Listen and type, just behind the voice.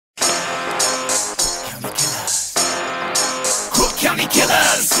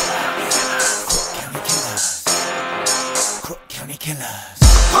Killaz.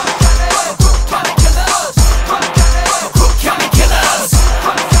 Crook County Killaz. Crook County Killaz.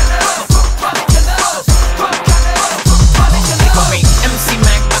 They call me MC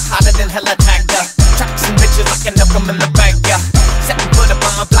Mag, but hotter than hella tagged up. Trucks and bitches, I can knock 'em in the bag, yeah. Set and put up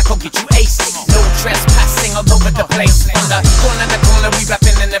on my block, I'll get you aced. No trespassing all over the place. From the corner to corner, we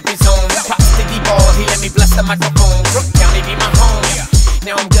rapping in every zone. Props to Dirtball, he let me bless the microphone. Crook County be my home.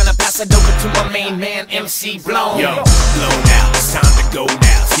 Now I'm gonna pass it over to my main man, MC Blown. Yo, blown out, it's time to go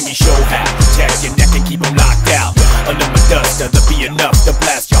now. See me show how, tag your neck and keep 'em locked out. Under my duster, there'll be enough to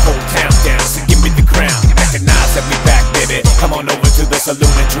blast your whole town down. So give me the crown, recognize that we back, baby. Come on over to the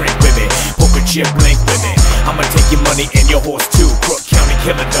saloon and drink with me. Poker chip, blink with me. I'ma take your money and your horse too. Crook County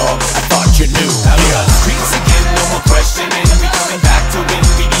Killer, dog, I thought you knew. Out of the streets again, no more questioning. We coming back to win,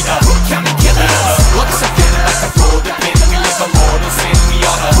 we be the Crook County Killaz. Looks a feeling like a golden pin. We live a mortal sin, we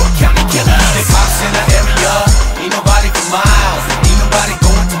are the Crook County Killaz. They cops in the area, ain't nobody for miles. Ain't nobody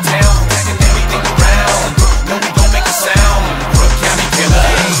going to town, protecting everything around. No, we don't make a sound. Crook County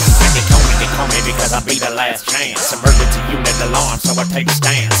Killaz. They call me because I'll be the last chance. Emergency unit alarm, so I take a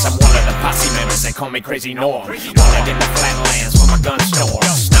stance. I'm one of the posse members, they call me Crazy Norm. Wanted in the flatlands where my gun storm.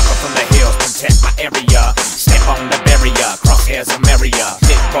 Sniper from the hills, protect my area. Step on the barrier, crosshairs a merrier.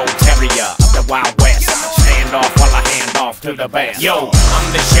 Pitbull terrier of the Wild West. Stand off while I hand off to the bass. Yo, I'm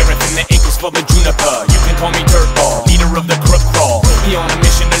the sheriff in the acres for the juniper. You can call me Dirtball, leader of the Crook Crawl. Be on a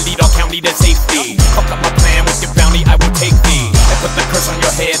mission to lead our county to safety. Fuck up my plan with your bounty, I will take thee. And put the curse on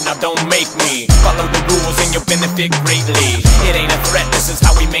your head, now don't make me. Follow the rules and you'll benefit greatly. It ain't a threat, this is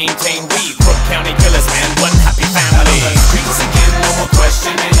how we maintain. We Crook County Killaz, man, one happy family. Out of the streets again, no more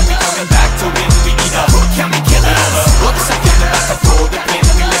questioning.